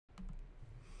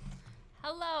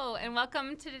Hello, and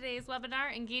welcome to today's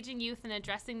webinar, Engaging Youth and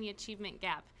Addressing the Achievement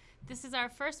Gap. This is our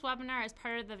first webinar as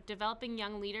part of the Developing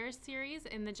Young Leaders series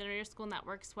in the Generator School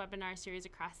Network's webinar series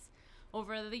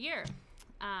over the year.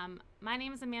 My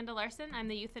name is Amanda Larson. I'm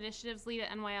the Youth Initiatives Lead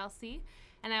at NYLC,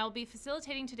 and I will be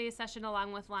facilitating today's session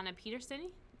along with Lana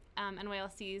Peterson,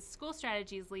 NYLC's School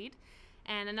Strategies Lead,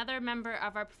 and another member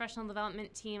of our professional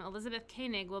development team, Elizabeth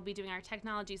Koenig, will be doing our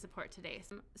technology support today.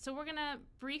 So we're going to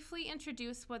briefly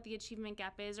introduce what the achievement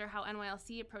gap is, or how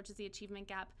NYLC approaches the achievement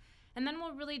gap, and then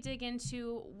we'll really dig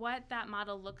into what that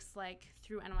model looks like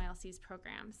through NYLC's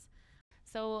programs.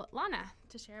 So Lana,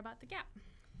 to share about the gap.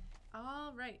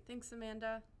 All right, thanks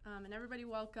Amanda, and everybody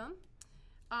welcome.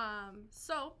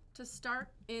 So to start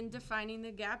in defining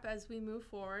the gap as we move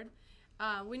forward,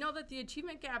 we know that the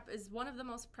achievement gap is one of the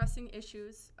most pressing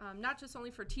issues, not just only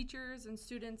for teachers and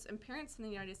students and parents in the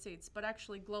United States, but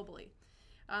actually globally.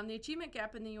 The achievement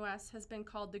gap in the U.S. has been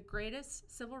called the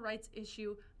greatest civil rights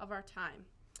issue of our time.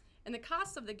 And the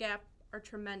costs of the gap are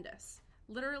tremendous,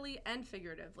 literally and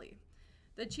figuratively.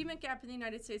 The achievement gap in the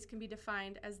United States can be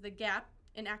defined as the gap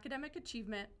in academic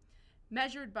achievement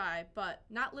measured by, but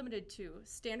not limited to,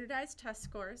 standardized test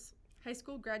scores, high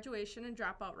school graduation and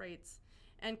dropout rates,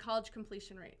 and college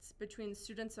completion rates between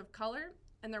students of color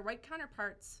and their white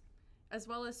counterparts, as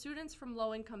well as students from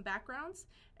low-income backgrounds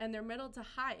and their middle to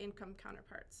high-income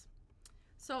counterparts.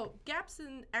 So gaps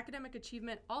in academic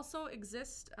achievement also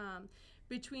exist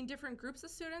between different groups of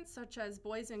students, such as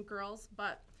boys and girls,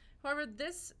 but however,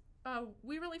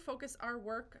 we really focus our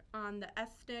work on the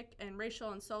ethnic and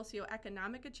racial and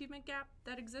socioeconomic achievement gap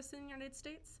that exists in the United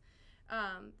States.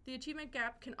 The achievement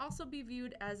gap can also be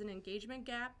viewed as an engagement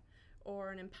gap,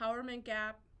 or an empowerment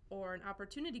gap, or an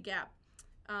opportunity gap.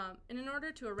 And in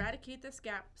order to eradicate this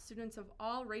gap, students of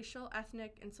all racial,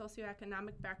 ethnic, and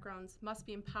socioeconomic backgrounds must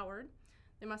be empowered,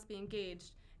 they must be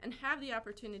engaged, and have the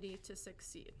opportunity to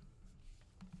succeed.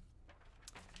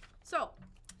 So,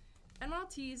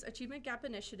 NYLT's Achievement Gap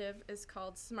Initiative is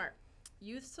called SMART,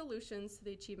 Youth Solutions to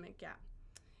the Achievement Gap.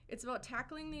 It's about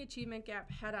tackling the achievement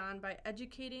gap head-on by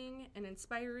educating and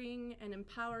inspiring and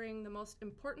empowering the most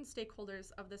important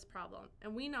stakeholders of this problem,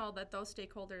 and we know that those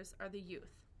stakeholders are the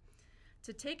youth,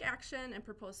 to take action and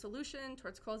propose solution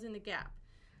towards closing the gap.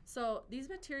 So these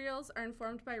materials are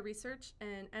informed by research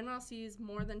and NYLC's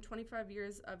more than 25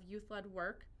 years of youth-led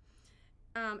work,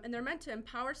 and they're meant to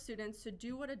empower students to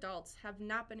do what adults have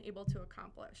not been able to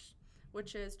accomplish,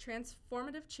 which is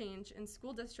transformative change in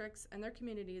school districts and their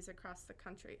communities across the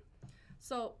country.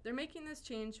 So they're making this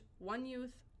change one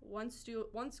youth, one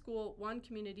school, one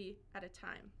community at a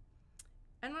time.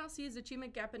 NYLC's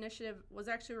Achievement Gap Initiative was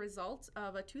actually a result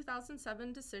of a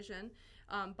 2007 decision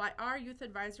by our Youth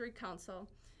Advisory Council.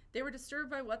 They were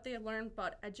disturbed by what they had learned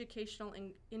about educational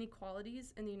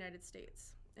inequalities in the United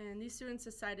States. And these students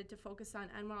decided to focus on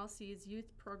NYLC's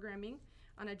youth programming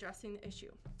on addressing the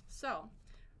issue. So,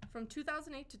 from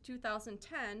 2008 to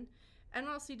 2010,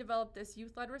 NYLC developed this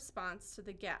youth-led response to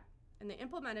the gap, and they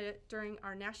implemented it during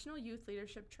our National Youth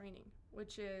Leadership Training,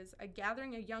 which is a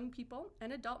gathering of young people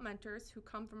and adult mentors who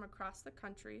come from across the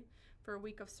country for a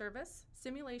week of service,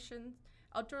 simulations,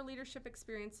 outdoor leadership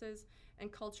experiences,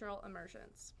 and cultural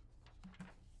immersions.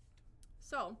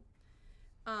 So,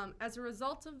 as a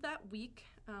result of that week,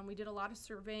 we did a lot of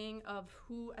surveying of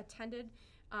who attended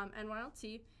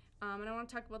NYLT, and I want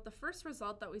to talk about the first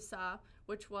result that we saw,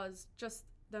 which was just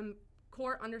the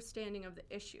core understanding of the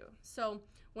issue. So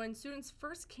when students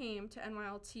first came to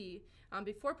NYLT,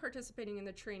 before participating in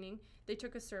the training, they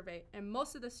took a survey, and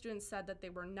most of the students said that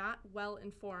they were not well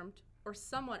informed or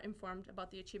somewhat informed about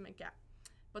the achievement gap.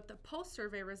 But the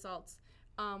post-survey results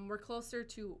were closer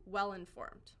to well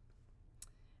informed.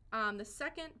 The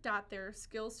second dot there,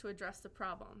 skills to address the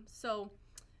problem. So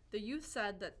the youth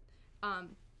said that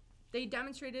they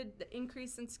demonstrated the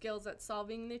increase in skills at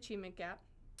solving the achievement gap,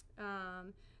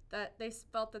 that they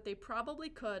felt that they probably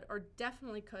could or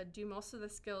definitely could do most of the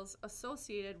skills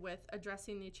associated with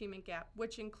addressing the achievement gap,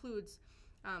 which includes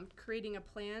creating a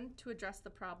plan to address the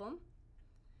problem,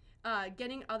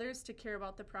 getting others to care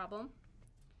about the problem,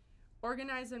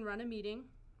 organize and run a meeting,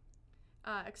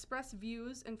 express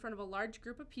views in front of a large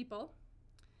group of people,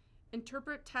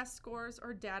 interpret test scores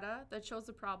or data that shows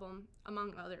the problem,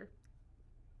 among other.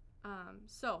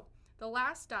 So the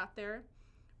last dot there,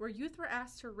 where youth were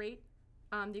asked to rate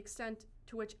the extent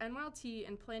to which NYLT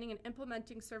in planning and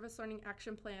implementing Service Learning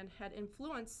Action Plan had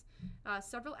influenced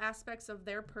several aspects of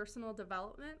their personal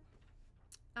development.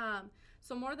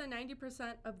 So more than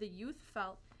 90% of the youth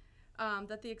felt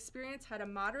that the experience had a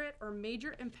moderate or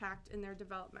major impact in their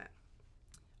development.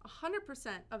 100%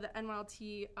 of the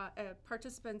NYLT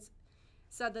participants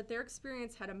said that their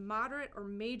experience had a moderate or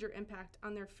major impact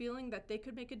on their feeling that they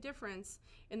could make a difference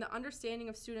in the understanding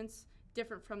of students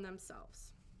different from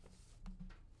themselves.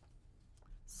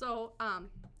 So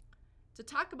to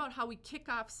talk about how we kick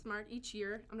off SMART each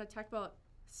year, I'm going to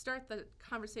start the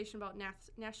conversation about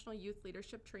National Youth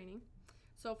Leadership Training.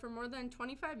 So for more than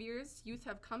 25 years, youth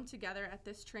have come together at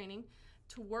this training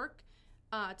to work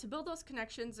to build those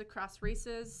connections across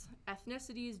races,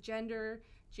 ethnicities, gender,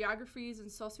 geographies, and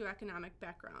socioeconomic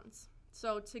backgrounds.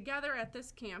 So together at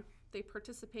this camp, they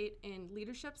participate in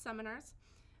leadership seminars,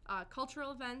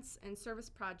 cultural events, and service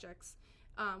projects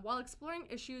while exploring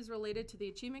issues related to the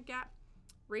achievement gap,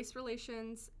 race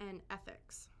relations, and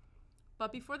ethics.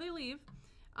 But before they leave,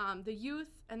 the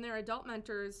youth and their adult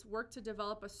mentors work to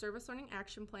develop a service learning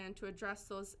action plan to address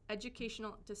those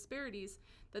educational disparities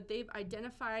that they've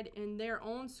identified in their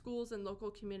own schools and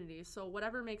local communities, so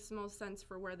whatever makes the most sense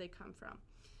for where they come from.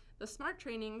 The SMART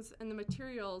trainings and the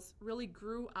materials really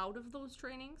grew out of those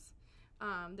trainings.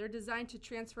 They're designed to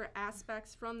transfer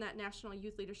aspects from that National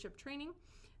Youth Leadership Training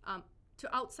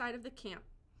to outside of the camp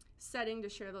setting to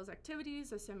share those activities,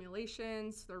 the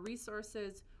simulations, the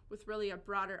resources with really a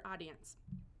broader audience.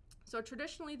 So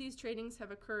traditionally, these trainings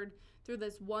have occurred through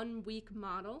this 1 week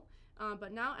model,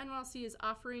 but now NYLC is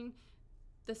offering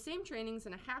the same trainings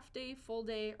in a half day, full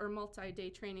day, or multi-day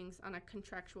trainings on a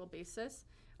contractual basis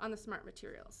on the SMART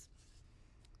materials.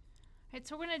 All right,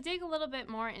 so we're going to dig a little bit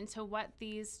more into what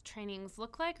these trainings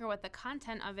look like or what the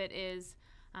content of it is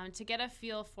to get a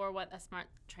feel for what a SMART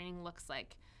training looks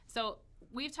like. So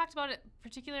we've talked about it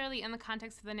particularly in the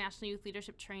context of the National Youth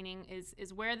Leadership Training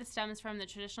is where this stems from, the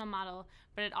traditional model,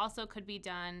 but it also could be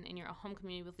done in your home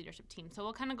community with leadership team. So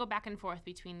we'll kind of go back and forth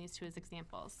between these two as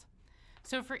examples.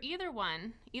 So for either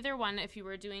one, if you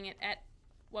were doing it at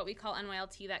what we call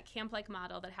NYLT, that camp-like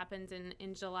model that happens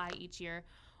in July each year,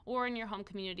 or in your home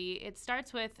community, it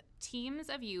starts with teams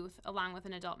of youth along with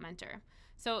an adult mentor.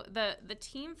 So the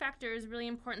team factor is really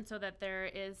important so that there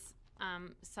is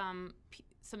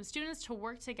some students to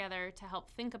work together to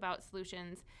help think about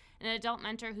solutions, and an adult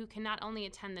mentor who can not only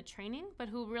attend the training, but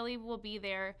who really will be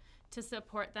there to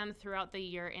support them throughout the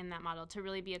year in that model, to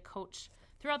really be a coach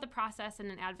throughout the process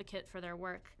and an advocate for their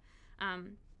work.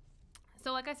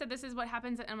 So like I said, this is what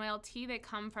happens at NYLT. They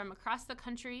come from across the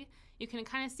country. You can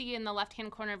kind of see in the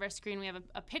left-hand corner of our screen, we have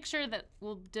a picture that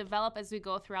will develop as we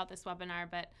go throughout this webinar,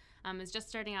 but is just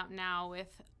starting out now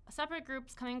with separate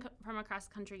groups coming from across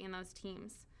the country in those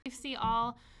teams. You see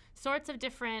all sorts of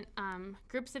different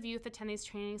groups of youth attend these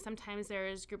trainings. Sometimes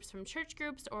there's groups from church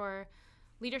groups or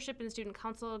leadership and student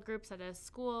council groups at a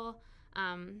school.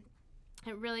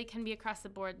 It really can be across the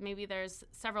board. Maybe there's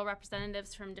several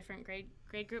representatives from different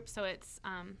grade groups, so it's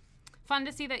fun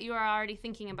to see that you are already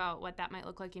thinking about what that might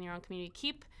look like in your own community.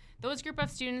 Keep those group of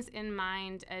students in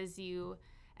mind as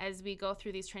we go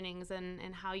through these trainings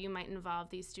and how you might involve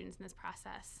these students in this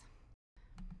process.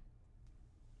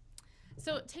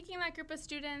 So taking that group of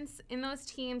students in those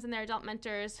teams and their adult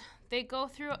mentors, they go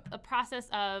through a process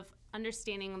of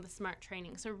understanding the SMART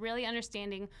training. So really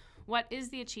understanding what is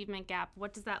the achievement gap,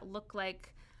 what does that look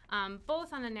like,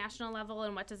 both on a national level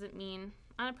and what does it mean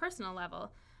on a personal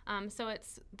level. So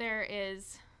there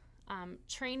is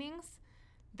trainings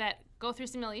that go through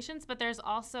simulations, but there's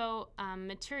also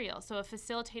material. So a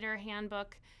facilitator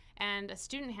handbook and a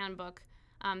student handbook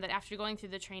that after going through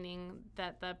the training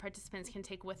that the participants can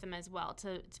take with them as well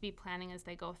to be planning as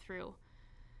they go through.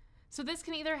 So this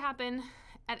can either happen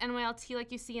at NYLT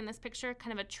like you see in this picture,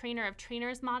 kind of a trainer of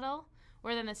trainers model,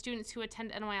 where then the students who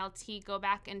attend NYLT go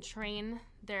back and train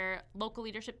their local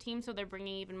leadership team, so they're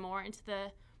bringing even more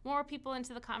people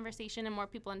into the conversation and more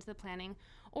people into the planning.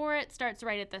 Or it starts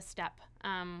right at this step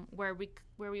where we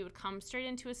would come straight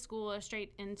into a school or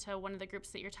straight into one of the groups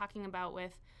that you're talking about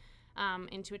with,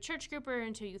 into a church group or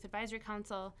into a youth advisory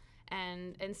council,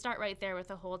 and start right there with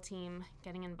the whole team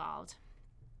getting involved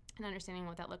and understanding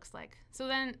what that looks like. So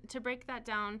then to break that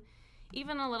down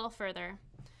even a little further,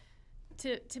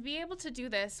 to be able to do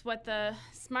this, what the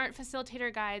SMART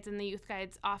facilitator guides and the youth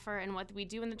guides offer and what we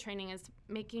do in the training is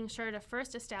making sure to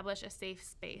first establish a safe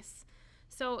space.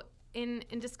 So in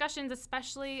discussions,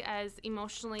 especially as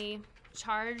emotionally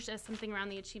charged as something around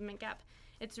the achievement gap,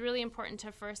 it's really important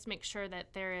to first make sure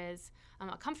that there is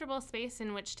a comfortable space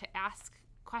in which to ask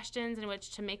questions, in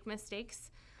which to make mistakes.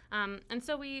 And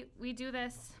so we do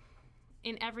this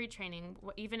in every training.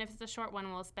 Even if it's a short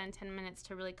one, we'll spend 10 minutes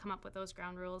to really come up with those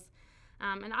ground rules.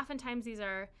 And oftentimes these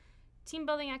are team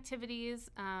building activities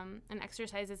and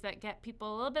exercises that get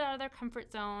people a little bit out of their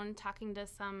comfort zone, talking to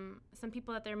some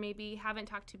people that they maybe haven't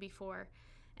talked to before,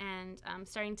 and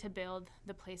starting to build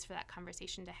the place for that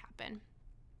conversation to happen.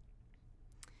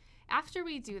 After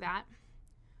we do that,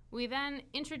 we then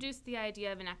introduce the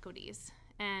idea of inequities.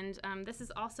 And this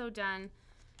is also done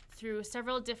through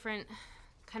several different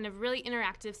kind of really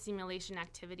interactive simulation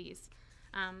activities.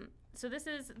 So this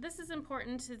is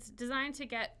important. It's designed to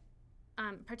get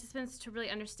participants to really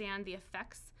understand the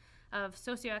effects of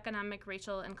socioeconomic,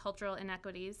 racial, and cultural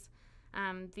inequities.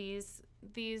 These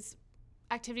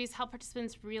activities help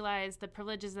participants realize the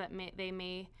privileges that they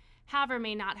may have or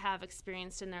may not have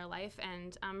experienced in their life,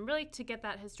 and really to get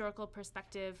that historical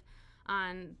perspective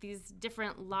on these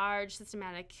different large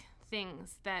systematic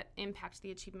things that impact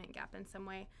the achievement gap in some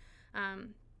way,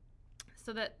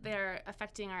 so that they're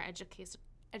affecting our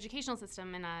educational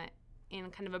system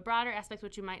in kind of a broader aspect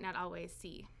which you might not always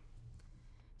see.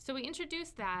 So we introduce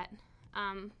that,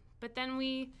 but then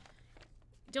we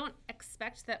don't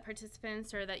expect that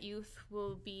participants or that youth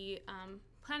will be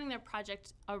planning their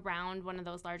project around one of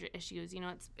those larger issues.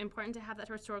 It's important to have that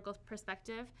historical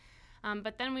perspective,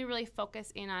 but then we really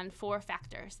focus in on 4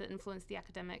 factors that influence the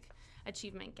academic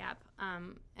achievement gap.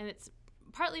 And it's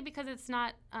partly because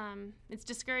it's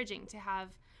discouraging to have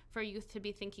for youth to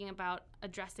be thinking about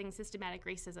addressing systematic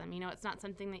racism. It's not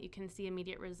something that you can see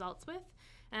immediate results with.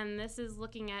 And this is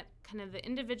looking at kind of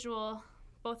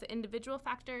both the individual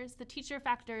factors, the teacher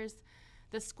factors,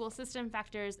 the school system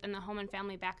factors, and the home and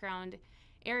family background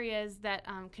areas that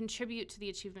contribute to the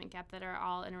achievement gap that are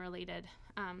all interrelated.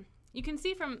 You can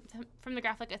see from the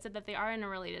graphic I said that they are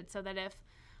interrelated, so that if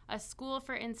a school,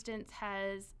 for instance,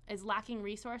 is lacking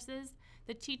resources,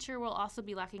 the teacher will also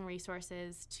be lacking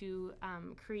resources to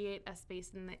create a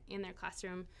space in their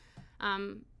classroom.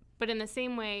 But in the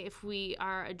same way, if we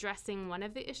are addressing one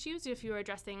of the issues, if you are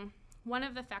addressing one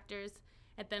of the factors,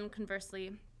 it then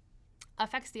conversely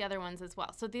affects the other ones as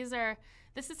well. So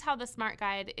this is how the SMART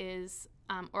Guide is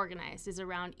organized, is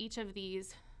around each of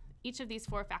these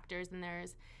 4 factors, and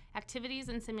there's activities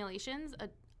and simulations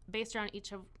based around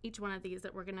each one of these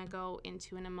that we're going to go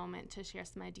into in a moment to share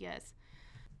some ideas.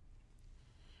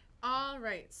 All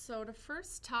right, so to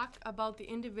first talk about the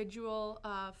individual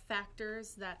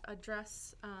factors that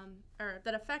address or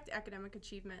that affect academic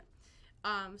achievement.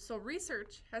 So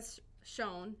research has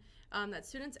shown that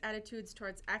students' attitudes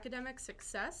towards academic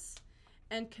success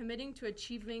and committing to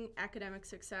achieving academic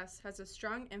success has a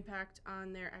strong impact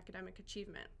on their academic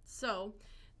achievement. So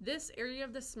this area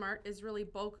of the SMART is really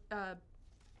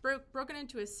broken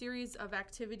into a series of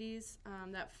activities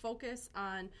that focus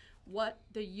on what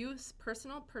the youth's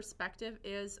personal perspective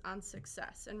is on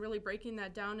success, and really breaking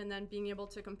that down and then being able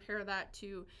to compare that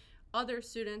to other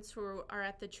students who are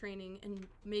at the training and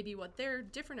maybe what their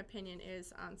different opinion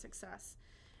is on success.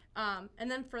 And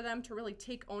then for them to really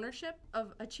take ownership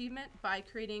of achievement by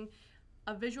creating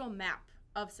a visual map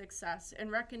of success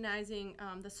and recognizing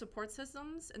the support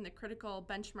systems and the critical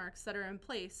benchmarks that are in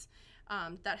place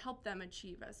that help them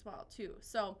achieve as well too.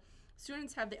 So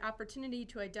students have the opportunity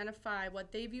to identify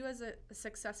what they view as a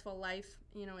successful life.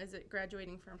 Is it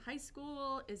graduating from high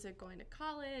school? Is it going to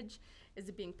college? Is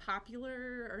it being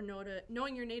popular or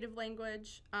knowing your native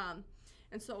language?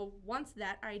 And so once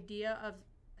that idea of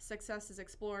success is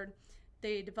explored,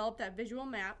 they develop that visual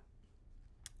map,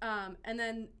 and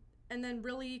then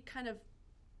really kind of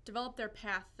develop their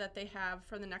path that they have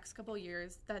for the next couple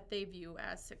years that they view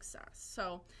as success.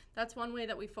 So that's one way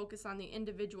that we focus on the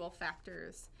individual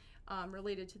factors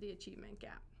related to the achievement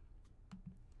gap.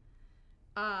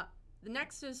 The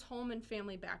next is home and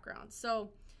family backgrounds.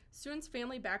 So students'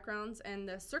 family backgrounds and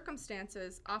the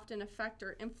circumstances often affect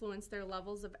or influence their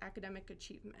levels of academic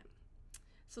achievement.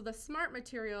 So the SMART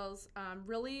materials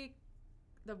really,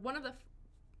 one of the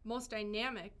most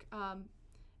dynamic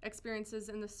experiences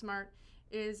in the SMART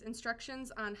is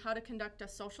instructions on how to conduct a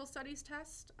social studies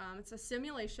test. It's a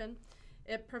simulation.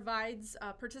 It provides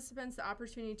participants the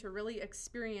opportunity to really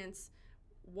experience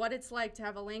what it's like to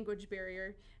have a language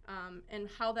barrier and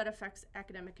how that affects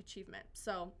academic achievement.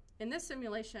 So in this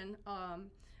simulation,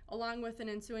 along with an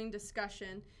ensuing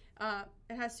discussion,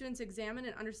 it has students examine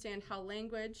and understand how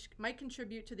language might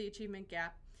contribute to the achievement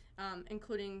gap,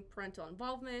 including parental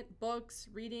involvement, books,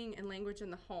 reading, and language in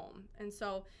the home. And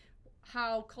so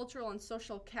how cultural and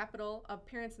social capital of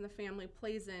parents and the family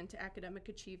plays into academic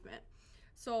achievement.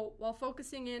 So while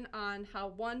focusing in on how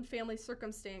one family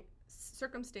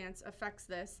circumstance affects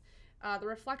this, the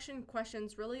reflection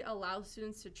questions really allow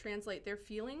students to translate their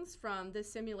feelings from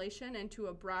this simulation into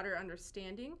a broader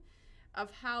understanding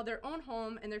of how their own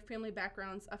home and their family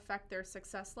backgrounds affect their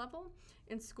success level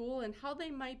in school and how they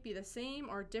might be the same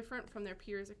or different from their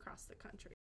peers across the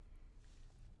country.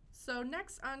 So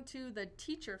next on to the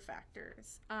teacher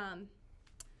factors.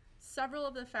 Several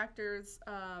of the factors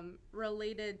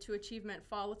related to achievement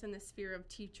fall within the sphere of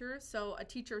teachers. So a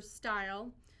teacher's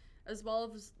style, as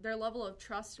well as their level of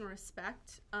trust and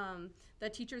respect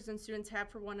that teachers and students have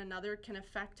for one another, can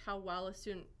affect how well a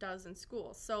student does in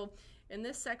school. So in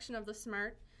this section of the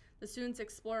SMART, the students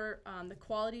explore the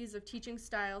qualities of teaching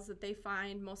styles that they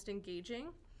find most engaging.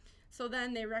 So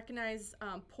then they recognize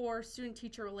poor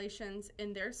student-teacher relations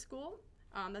in their school,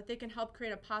 that they can help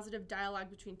create a positive dialogue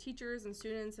between teachers and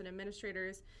students and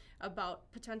administrators about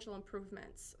potential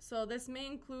improvements. So this may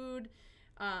include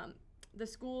the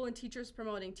school and teachers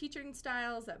promoting teaching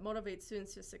styles that motivate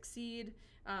students to succeed.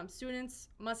 Students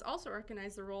must also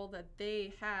recognize the role that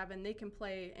they have and they can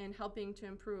play in helping to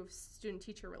improve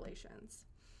student-teacher relations.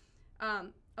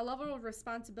 A level of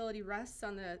responsibility rests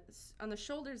on the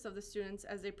shoulders of the students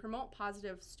as they promote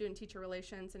positive student-teacher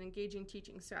relations and engaging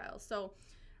teaching styles. So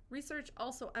research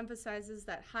also emphasizes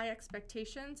that high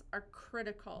expectations are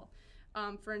critical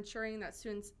for ensuring that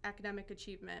students' academic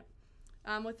achievement.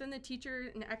 Within the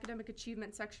teacher and academic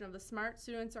achievement section of the SMART,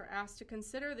 students are asked to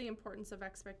consider the importance of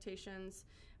expectations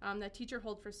that teachers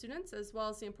hold for students, as well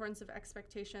as the importance of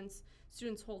expectations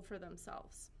students hold for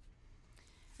themselves.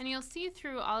 And you'll see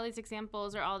through all these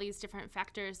examples or all these different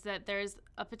factors that there's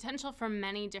a potential for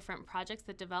many different projects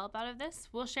that develop out of this.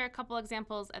 We'll share a couple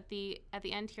examples at the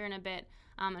end here in a bit,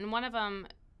 and one of them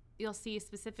you'll see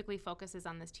specifically focuses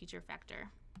on this teacher factor.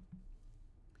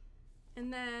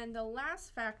 And then the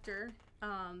last factor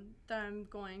that I'm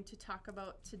going to talk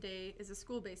about today is a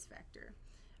school-based factor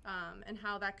and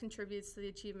how that contributes to the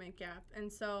achievement gap.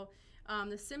 And so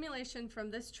the simulation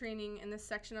from this training in this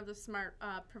section of the SMART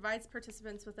provides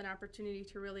participants with an opportunity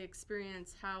to really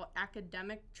experience how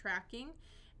academic tracking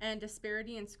and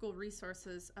disparity in school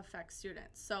resources affect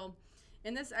students. So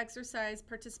in this exercise,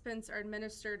 participants are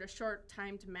administered a short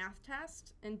timed math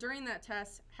test, and during that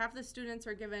test, half the students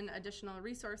are given additional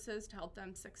resources to help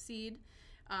them succeed,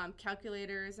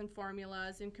 calculators and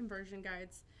formulas and conversion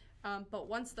guides. But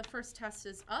once the first test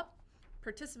is up,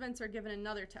 participants are given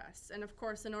another test. And of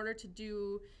course, in order to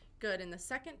do good in the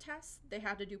second test, they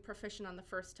have to do proficient on the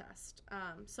first test.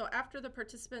 So after the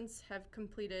participants have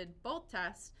completed both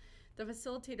tests, the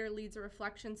facilitator leads a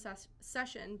reflection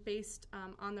session based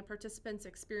on the participants'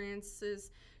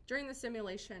 experiences during the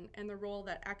simulation and the role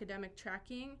that academic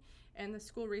tracking and the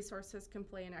school resources can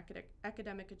play in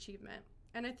academic achievement.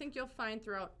 And I think you'll find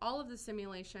throughout all of the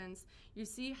simulations, you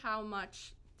see how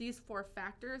much these four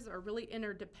factors are really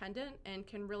interdependent and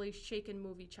can really shake and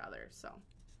move each other. So.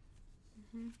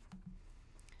 Mm-hmm.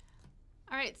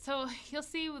 All right, so you'll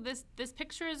see this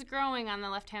picture is growing on the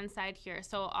left-hand side here.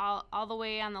 So all the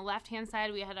way on the left-hand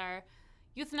side, we had our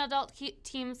youth and adult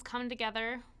teams come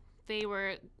together. They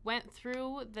went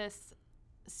through this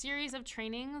series of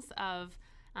trainings of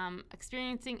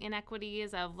experiencing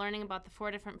inequities, of learning about the four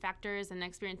different factors and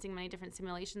experiencing many different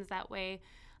simulations that way.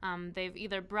 They've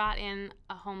either brought in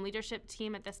a home leadership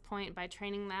team at this point by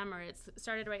training them, or it's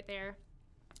started right there.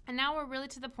 And now we're really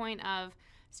to the point of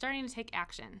starting to take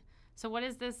action. So what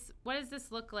does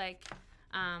this look like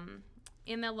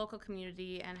in the local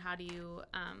community, and how do you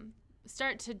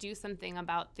start to do something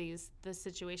about the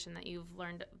situation that you've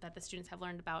learned, that the students have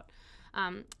learned about?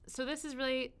 So this is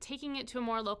really taking it to a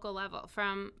more local level.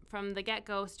 From the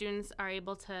get-go, students are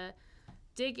able to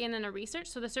dig in a research.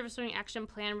 So the Service Learning Action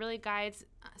Plan really guides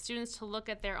students to look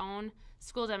at their own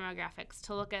school demographics,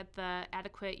 to look at the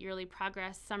adequate yearly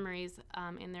progress summaries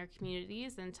in their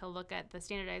communities, and to look at the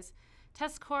standardized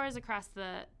test scores across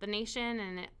the nation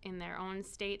and in their own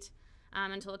state,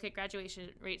 and to look at graduation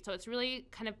rates. So it's really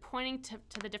kind of pointing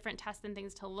to the different tests and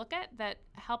things to look at that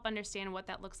help understand what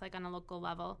that looks like on a local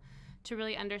level, to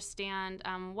really understand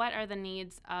what are the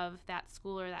needs of that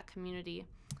school or that community.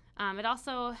 It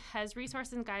also has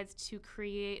resources and guides to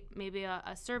create maybe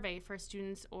a survey for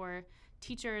students or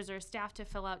teachers or staff to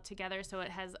fill out together. So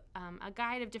it has a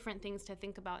guide of different things to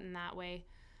think about in that way.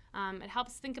 It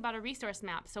helps think about a resource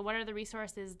map. So what are the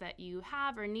resources that you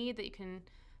have or need that you can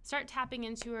start tapping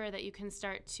into, or that you can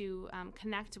start to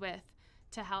connect with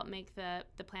to help make the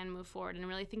plan move forward, and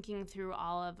really thinking through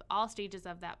all stages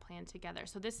of that plan together.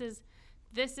 So this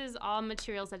is all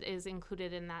materials that is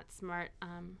included in that SMART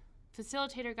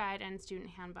facilitator guide and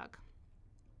student handbook.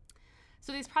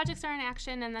 So these projects are in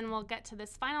action, and then we'll get to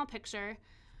this final picture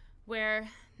where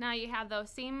now you have those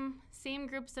same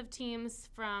groups of teams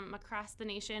from across the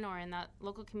nation or in the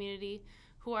local community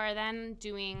who are then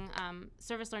doing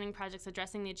service learning projects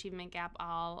addressing the achievement gap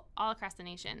all across the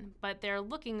nation, but they're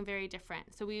looking very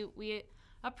different. So we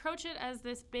approach it as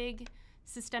this big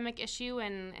systemic issue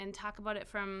and talk about it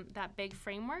from that big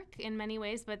framework in many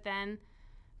ways, but then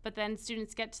But then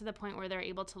students get to the point where they're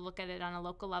able to look at it on a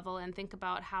local level and think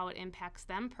about how it impacts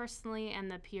them personally and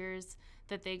the peers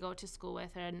that they go to school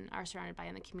with and are surrounded by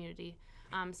in the community.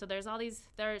 So there's all these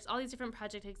different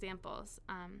project examples.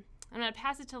 I'm going to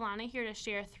pass it to Lana here to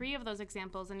share 3 of those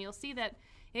examples, and you'll see that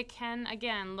it can,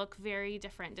 again, look very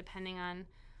different depending on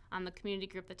the community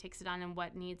group that takes it on and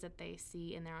what needs that they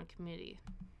see in their own community.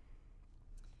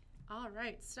 All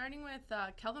right, starting with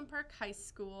Kelvin Park High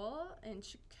School in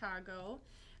Chicago.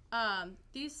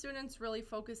 These students really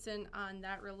focus in on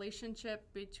that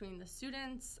relationship between the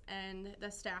students and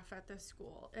the staff at the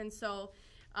school. And so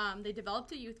they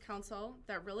developed a youth council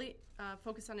that really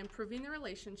focused on improving the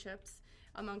relationships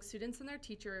among students and their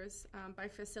teachers by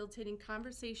facilitating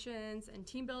conversations and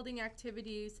team building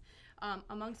activities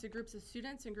amongst the groups of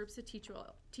students and groups of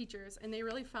teachers. And they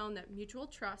really found that mutual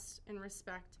trust and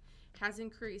respect has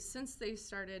increased since they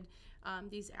started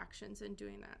these actions and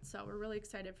doing that. So we're really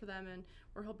excited for them, and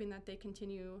we're hoping that they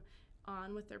continue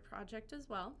on with their project as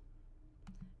well.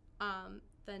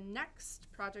 The next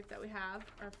project that we have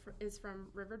is from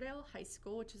Riverdale High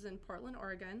School, which is in Portland,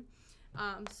 Oregon.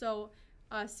 So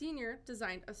a senior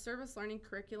designed a service learning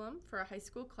curriculum for a high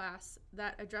school class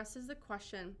that addresses the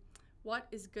question, what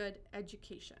is good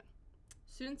education?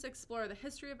 Students explore the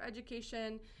history of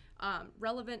education,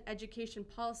 relevant education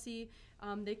policy.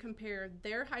 They compare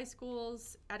their high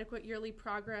school's adequate yearly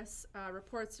progress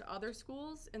reports to other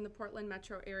schools in the Portland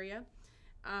metro area.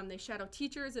 They shadow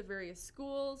teachers at various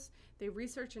schools. They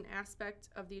research an aspect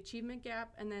of the achievement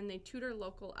gap, and then they tutor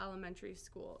local elementary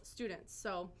school students.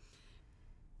 So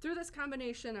through this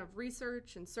combination of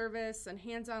research and service and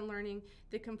hands-on learning,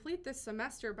 they complete this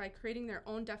semester by creating their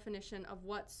own definition of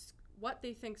what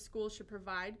they think schools should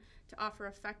provide to offer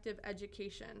effective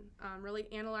education, really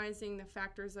analyzing the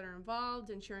factors that are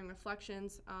involved and sharing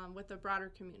reflections with the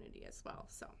broader community as well.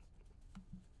 So,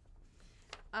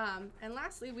 and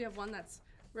lastly, we have one that's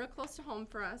real close to home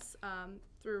for us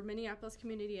through Minneapolis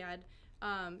Community Ed.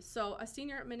 So a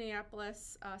senior at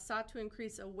Minneapolis sought to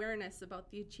increase awareness about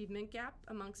the achievement gap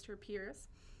amongst her peers,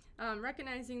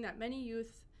 recognizing that many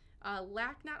youth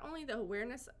lack not only the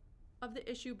awareness of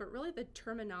the issue, but really the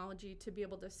terminology to be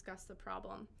able to discuss the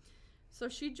problem. So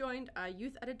she joined a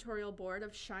youth editorial board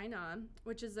of Shine On,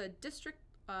 which is a district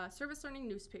service learning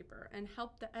newspaper, and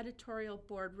helped the editorial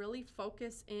board really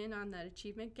focus in on that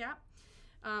achievement gap.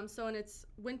 So in its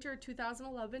winter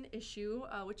 2011 issue,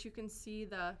 which you can see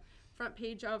the front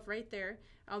page of right there,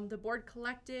 the board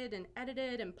collected and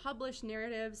edited and published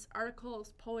narratives,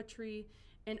 articles, poetry,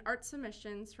 and art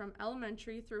submissions from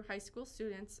elementary through high school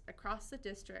students across the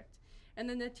district. And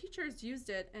then the teachers used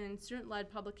it in student-led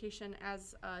publication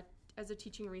as a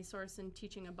teaching resource and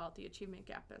teaching about the achievement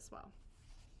gap as well.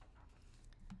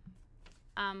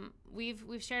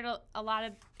 We've shared a lot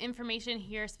of information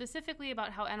here specifically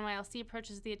about how NYLC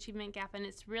approaches the achievement gap, and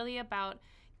it's really about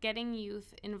getting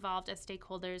youth involved as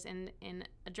stakeholders in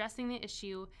addressing the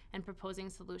issue and proposing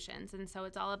solutions. And so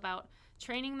it's all about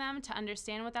training them to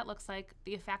understand what that looks like,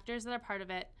 the factors that are part of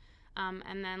it,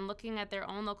 and then looking at their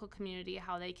own local community,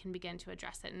 how they can begin to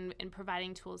address it, and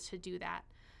providing tools to do that.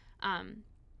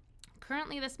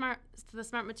 Currently, the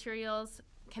SMART materials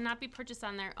cannot be purchased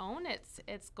on their own.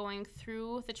 It's going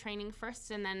through the training first,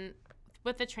 and then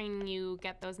with the training, you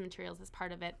get those materials as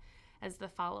part of it as the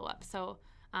follow-up. So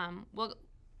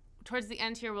towards the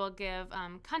end here, we'll give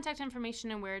contact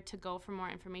information and where to go for more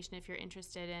information if you're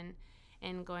interested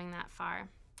in going that far.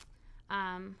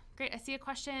 Great. I see a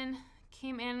question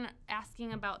came in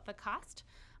asking about the cost.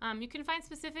 You can find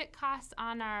specific costs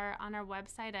on our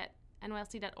website at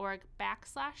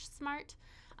nylc.org/smart,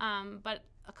 but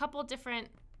a couple different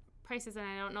prices, and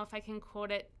I don't know if I can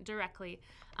quote it directly,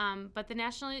 but the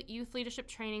National Youth Leadership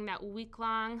Training, that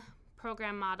week-long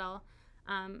program model,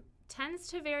 tends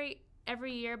to vary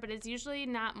every year, but it's usually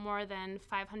not more than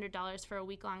 $500 for a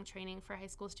week-long training for high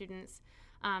school students,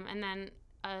 and then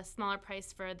a smaller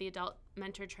price for the adult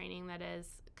mentor training that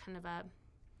is kind of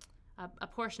a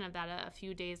portion of that, a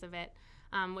few days of it,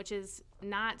 which is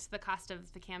not the cost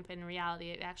of the camp in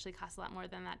reality. It actually costs a lot more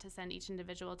than that to send each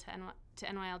individual to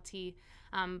NYLT,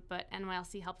 but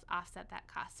NYLC helps offset that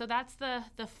cost. So that's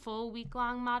the full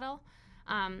week-long model.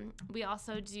 We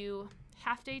also do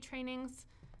half-day trainings,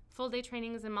 full-day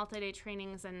trainings, and multi-day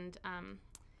trainings, and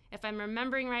if I'm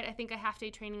remembering right, I think a half-day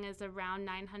training is around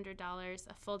 $900,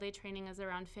 a full-day training is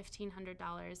around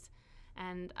 $1,500,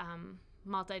 and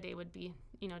multi-day would be,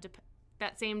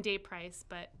 that same day price,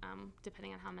 but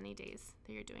depending on how many days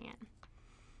that you're doing it.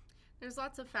 There's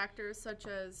lots of factors such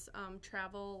as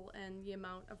travel and the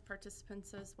amount of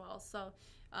participants as well. So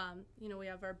We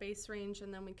have our base range,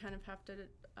 and then we kind of have to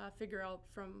figure out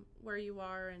from where you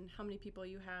are and how many people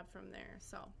you have from there.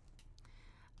 So.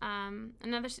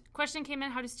 Another question came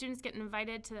in: how do students get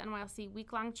invited to the NYLC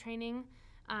week-long training?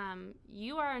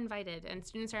 You are invited, and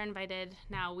students are invited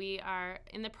now. We are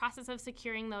in the process of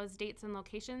securing those dates and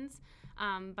locations,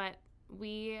 but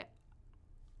we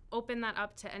open that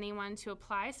up to anyone to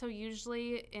apply. So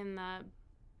usually in the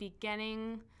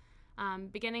beginning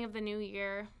of the new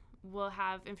year, we'll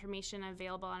have information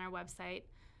available on our website.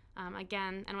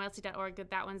 Again, nylc.org,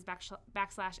 that one's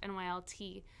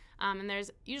 /NYLT. And there's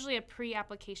usually a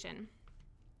pre-application.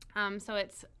 So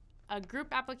it's a group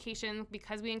application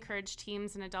because we encourage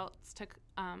teams and adults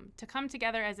to come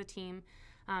together as a team.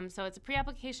 So it's a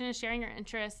pre-application, sharing your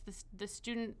interests, the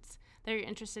students that you're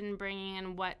interested in bringing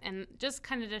and just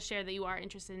kind of to share that you are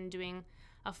interested in doing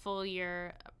a full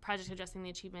year project addressing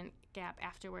the achievement gap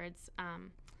afterwards.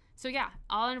 So yeah,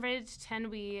 all invited to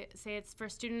attend. We say it's for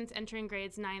students entering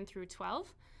grades 9 through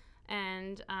 12.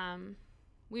 And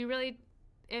we really,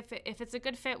 if it's a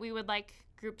good fit, we would like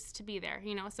groups to be there,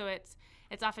 so it's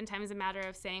oftentimes a matter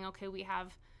of saying, okay, we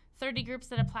have 30 groups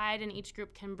that applied and each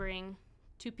group can bring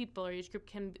 2 people or each group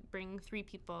can bring 3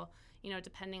 people,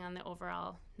 depending on the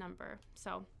overall number.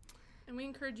 So, and we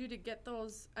encourage you to get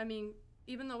those,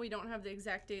 even though we don't have the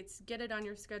exact dates, get it on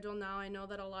your schedule now. I know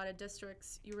that a lot of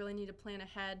districts, you really need to plan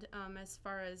ahead as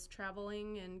far as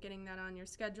traveling and getting that on your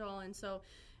schedule. And so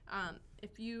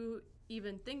if you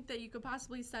even think that you could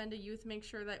possibly send a youth, make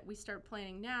sure that we start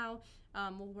planning now.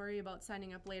 We'll worry about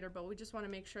signing up later, but we just want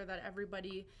to make sure that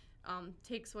everybody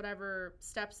takes whatever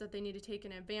steps that they need to take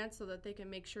in advance so that they can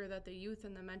make sure that the youth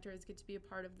and the mentors get to be a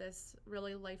part of this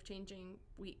really life-changing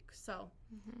week. So.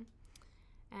 Mm-hmm.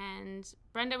 And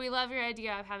Brenda, we love your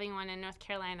idea of having one in North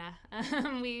Carolina.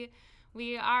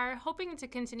 We are hoping to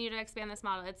continue to expand this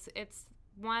model. It's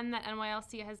one that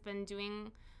NYLC has been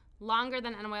doing longer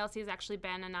than NYLC has actually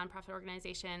been a nonprofit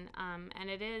organization, and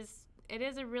it is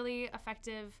a really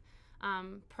effective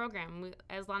program.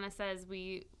 As Lana says,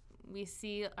 we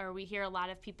see or we hear a lot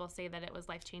of people say that it was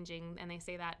life-changing, and they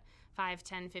say that 5,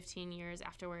 10, 15 years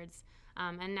afterwards.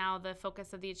 And now the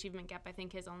focus of the achievement gap, I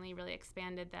think, has only really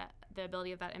expanded the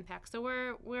ability of that impact. So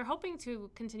we're hoping to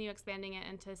continue expanding it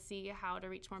and to see how to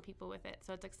reach more people with it.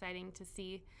 So it's exciting to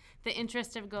see the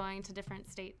interest of going to different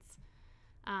states.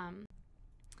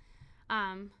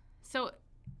 So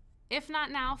if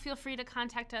not now, feel free to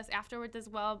contact us afterwards as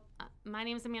well. My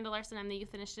name is Amanda Larson. I'm the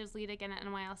Youth Initiatives Lead again at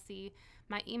NYLC.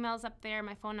 My email's up there.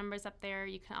 My phone number's up there.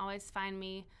 You can always find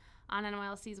me on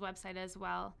NYLC's website as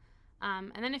well.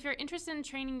 And then if you're interested in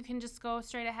training, you can just go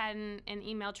straight ahead and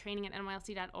email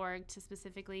training@nylc.org to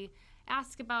specifically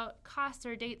ask about costs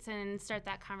or dates and start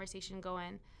that conversation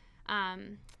going.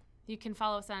 You can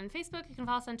follow us on Facebook. You can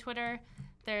follow us on Twitter.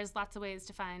 There's lots of ways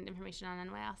to find information on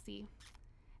NYLC.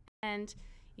 And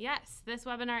yes, this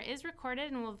webinar is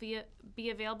recorded and will be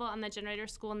available on the Generator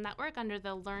School Network under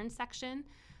the Learn section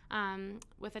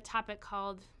with a topic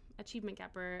called Achievement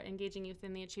Gap, or Engaging Youth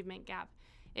in the Achievement Gap.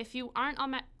 If you aren't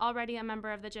already a member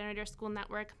of the Generator School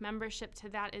Network, membership to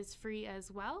that is free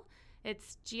as well.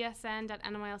 It's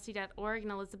gsn.nylc.org,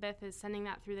 and Elizabeth is sending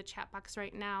that through the chat box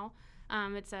right now.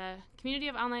 It's a community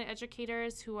of online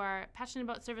educators who are passionate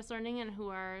about service learning and who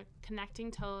are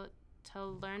connecting to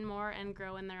learn more and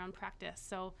grow in their own practice.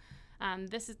 So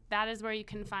that is where you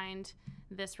can find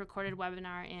this recorded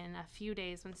webinar in a few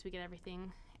days once we get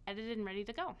everything edited and ready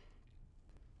to go.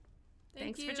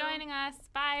 Thanks for joining us.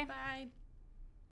 Bye. Bye.